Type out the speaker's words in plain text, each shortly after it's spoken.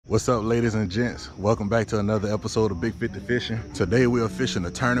What's up, ladies and gents? Welcome back to another episode of Big 50 Fishing. Today we are fishing a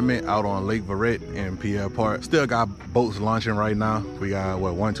tournament out on Lake Verret in Pierre Park. Still got boats launching right now. We got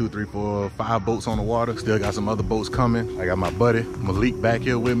what, 1, 2, 3, 4, 5 boats on the water. Still got some other boats coming. I got my buddy Malik back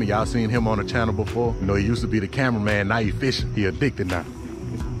here with me. Y'all seen him on the channel before. You know, he used to be the cameraman, now he fishing. He addicted now.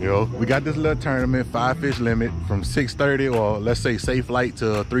 You know, we got this little tournament, 5 fish limit from 6:30 or let's say safe light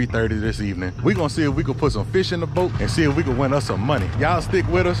to 3:30 this evening. We gonna see if we could put some fish in the boat and see if we could win us some money. Y'all stick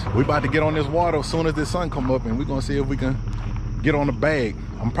with us. We about to get on this water as soon as the sun come up, and we gonna see if we can get on the bag.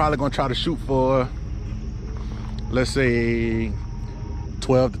 I'm probably gonna try to shoot for, let's say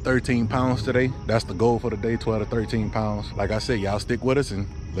 12 to 13 pounds today. That's the goal for the day, 12 to 13 pounds. Like I said, y'all stick with us and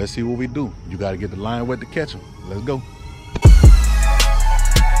let's see what we do. You gotta get the line wet to catch them. Let's go.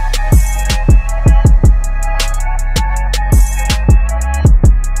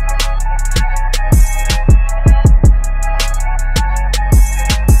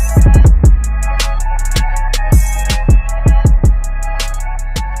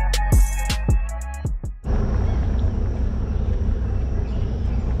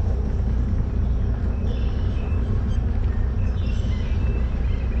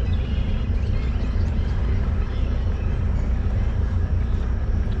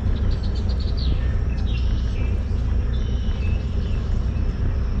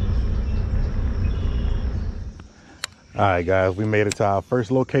 All right, guys, we made it to our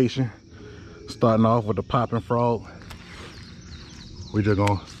first location. Starting off with the popping frog. We just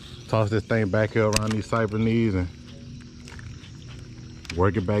gonna toss this thing back here around these cypress knees and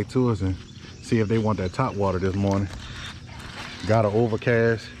work it back to us and see if they want that top water this morning. Got an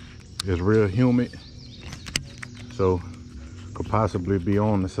overcast. It's real humid, so could possibly be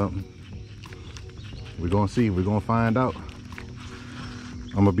on to something. We're gonna see. We're gonna find out.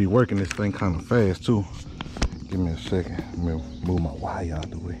 I'm gonna be working this thing kind of fast too. Give me a second. Let me move my wire out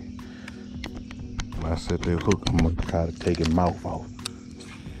the way. When I set that hook, I'm gonna try to take his mouth off.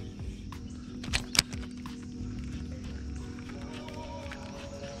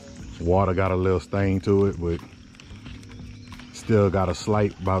 Water got a little stain to it, but still got a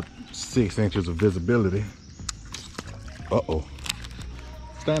slight, about 6 inches of visibility. Uh-oh.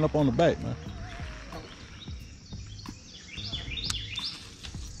 Stand up on the back, man.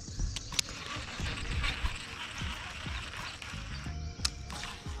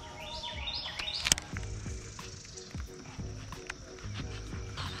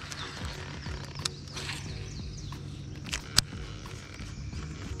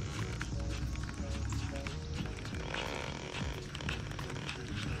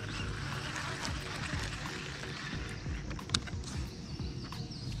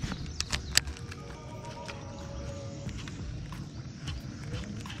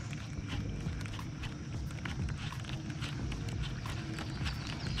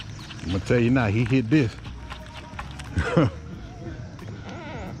 I'm gonna tell you now, he hit this. It's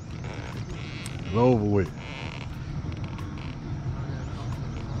over with.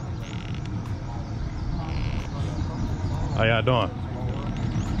 How y'all doing?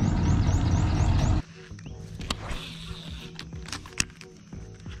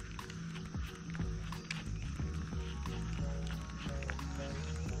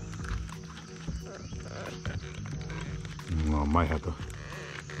 I might have to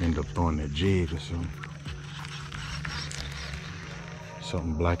end up throwing that jig or something.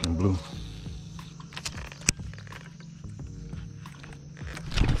 Something black and blue.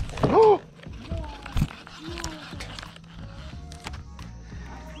 Oh!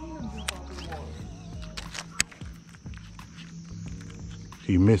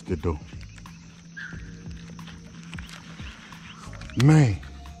 He missed it though. Man.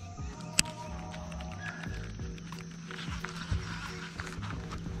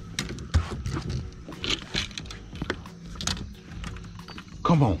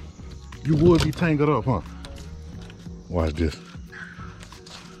 Come on. You would be tangled up, huh? Watch this.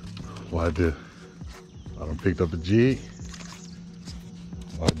 Watch this. I done picked up the jig.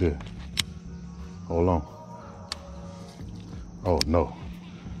 Watch this. Hold on. Oh, no.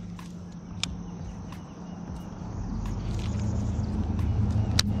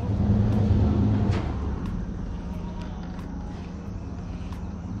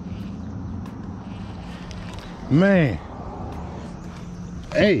 Man.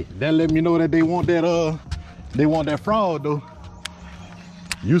 Hey, that let me know that they want that fraud though.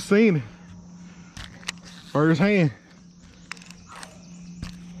 You seen it firsthand.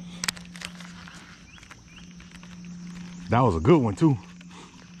 That was a good one too.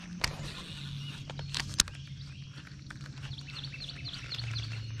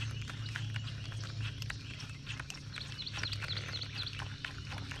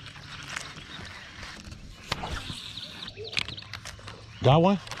 Got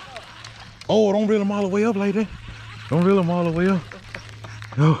one? Oh, don't reel them all the way up like that. Don't reel them all the way up.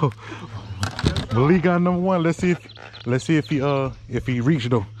 Oh, Malik got number one. Let's see if he reached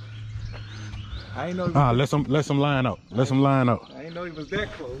though. I ain't know. He was let some line out. Let some line out. I didn't know he was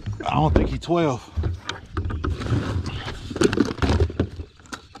that close. I don't think he 12.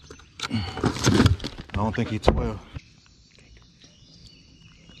 I don't think he 12.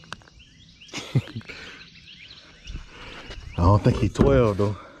 I don't think he 12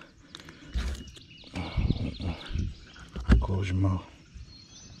 though. Close your mouth.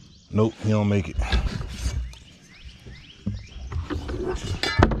 Nope, he don't make it.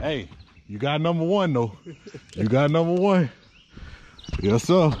 Hey, you got number one though. You got number one. Yes,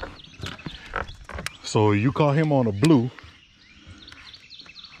 sir. So you caught him on a blue.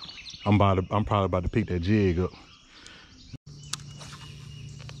 I'm probably about to pick that jig up.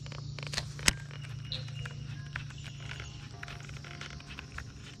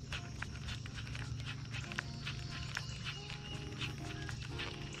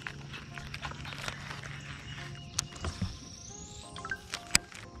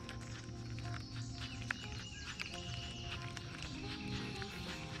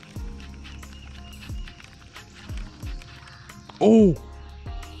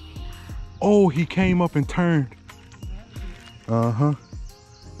 Oh, he came up and turned. Uh-huh.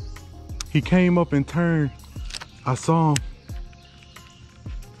 He came up and turned. I saw him.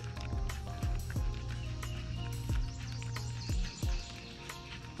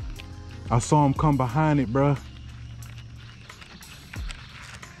 I saw him come behind it, bruh.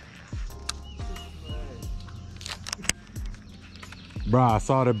 Bruh, I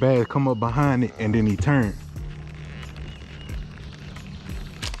saw the bag come up behind it and then he turned.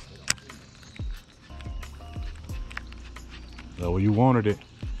 Oh, you wanted it.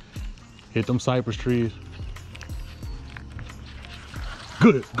 Hit them cypress trees.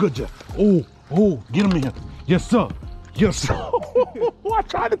 Good Jeff. Oh, get him in here. Yes, sir. Yes, sir. I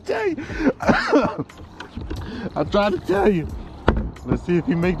tried to tell you. I tried to tell you. Let's see if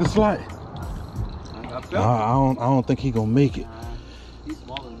he make the slide. I don't think he gonna make it. He's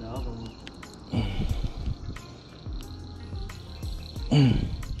smaller than the other one.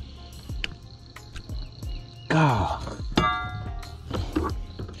 God.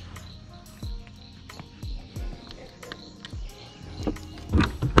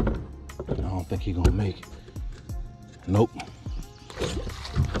 I don't think he gonna make it. Nope.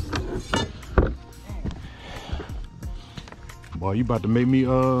 Boy, you about to make me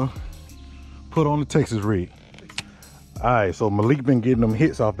put on the Texas rig. Alright, so Malik been getting them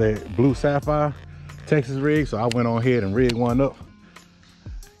hits off that blue sapphire Texas rig, so I went on ahead and rigged one up.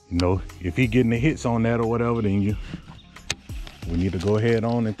 You know, if he getting the hits on that or whatever, then we need to go ahead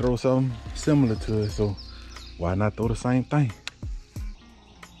on and throw something similar to it. So why not throw the same thing?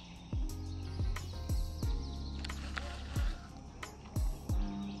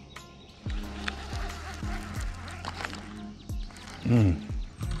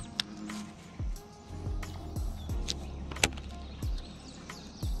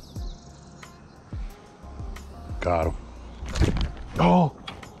 Got him. Oh.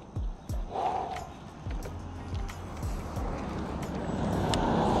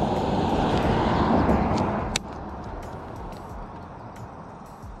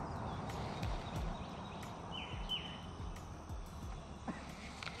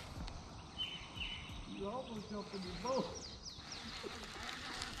 You almost jumped in the boat.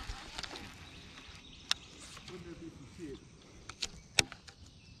 Wouldn't there be some shit?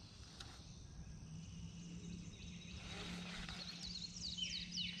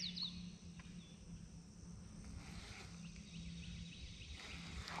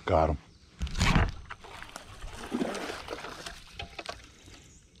 Got him.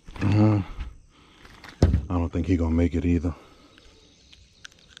 I don't think he gonna make it either.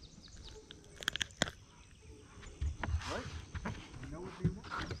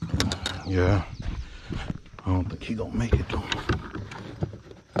 Yeah, I don't think he gonna make it though.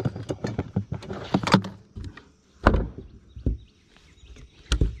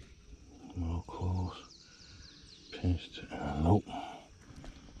 More close. Pinched. Nope.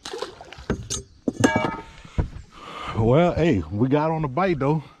 Well, hey, we got on the bite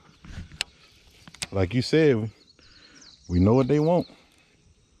though. Like you said, we know what they want.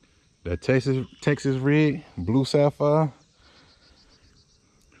 That Texas rig, blue sapphire.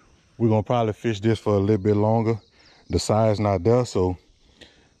 We're gonna probably fish this for a little bit longer. The size not there, so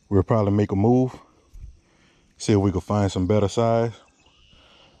we'll probably make a move. See if we can find some better size.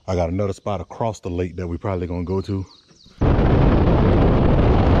 I got another spot across the lake that we probably gonna go to.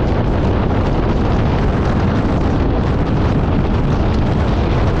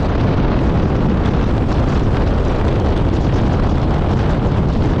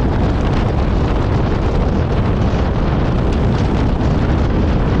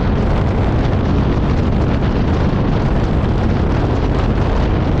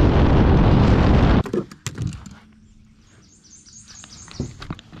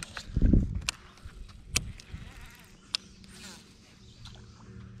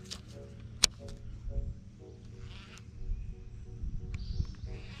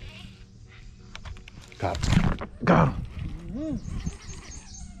 Got him. Got him.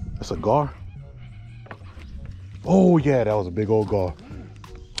 That's a gar. Oh yeah, that was a big old gar.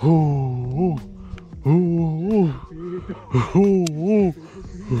 Ooh, ooh, ooh, ooh, ooh.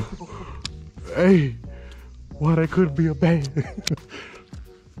 Hey, why that could be a bad.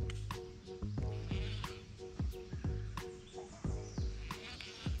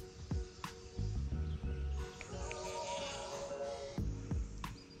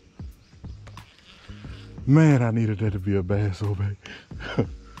 Man, I needed that to be a bass so bad.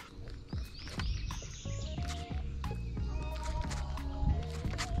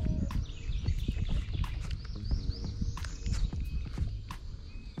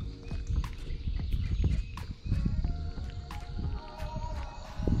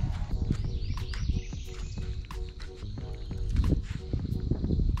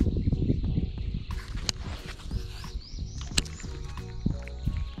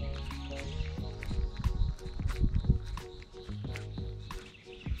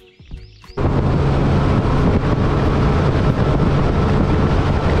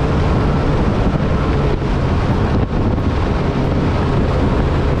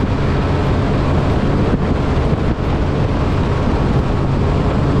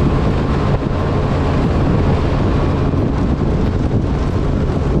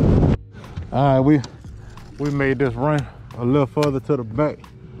 All right, we made this run a little further to the back.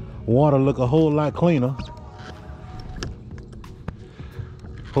 Water look a whole lot cleaner.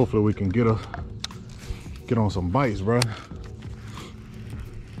 Hopefully we can get on some bites, bro.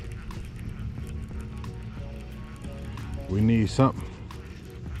 We need something.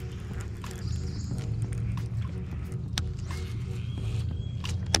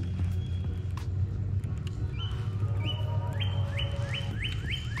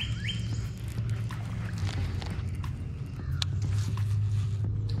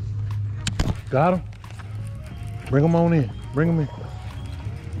 Got him? Bring him on in. Bring him in.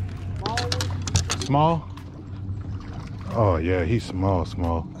 Small? Oh yeah, he's small.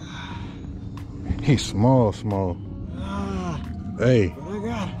 He's small. Hey,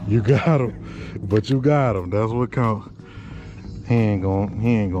 you got him. But you got him. That's what counts. He ain't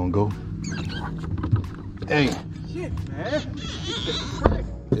gonna go. Hey. Shit, man.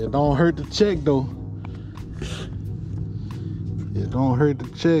 It don't hurt to check though. It don't hurt to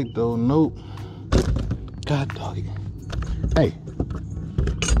check though. Nope. God doggy. Hey.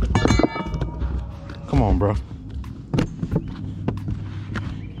 Come on, bro.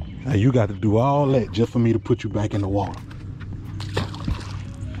 Now you got to do all that just for me to put you back in the water.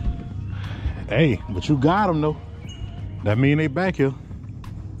 Hey, but you got them though. That mean they back here.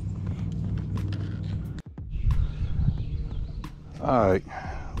 All right,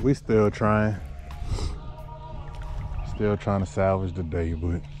 we still trying to salvage the day,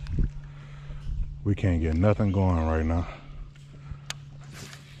 but we can't get nothing going right now.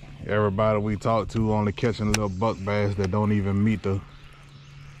 Everybody we talk to only catching little buck bass that don't even meet the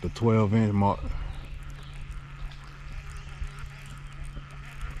 12-inch mark.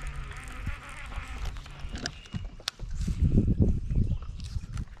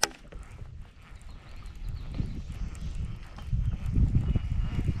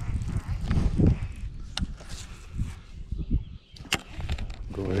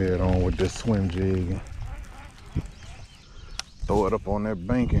 Go ahead on with this swim jig and throw it up on that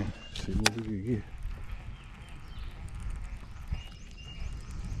bank and see what we can get.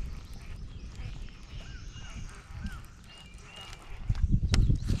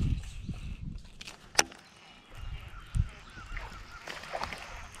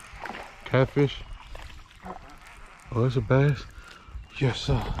 Catfish? Oh, it's a bass? Yes,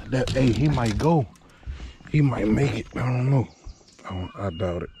 sir. Hey, he might go. He might make it. I don't know. I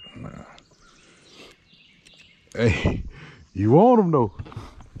doubt it. Nah. Hey, you want him though?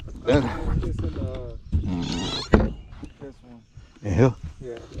 This one. In here?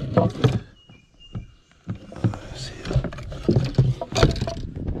 Yeah. Let's see.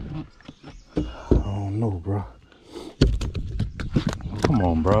 I don't know, bro. Come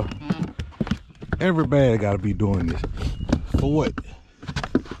on, bro. Everybody gotta be doing this. For what?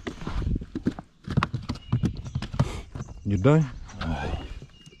 You done? Alright.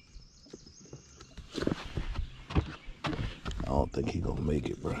 I don't think he gonna make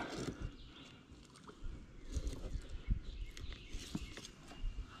it, bro.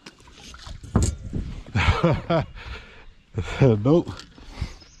 Nope.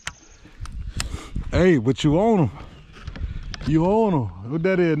 Hey, but you own him. You own him. What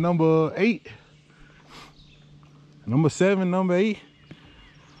that is? Number 8? Number 7, number 8?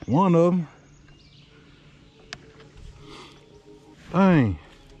 One of them. Dang.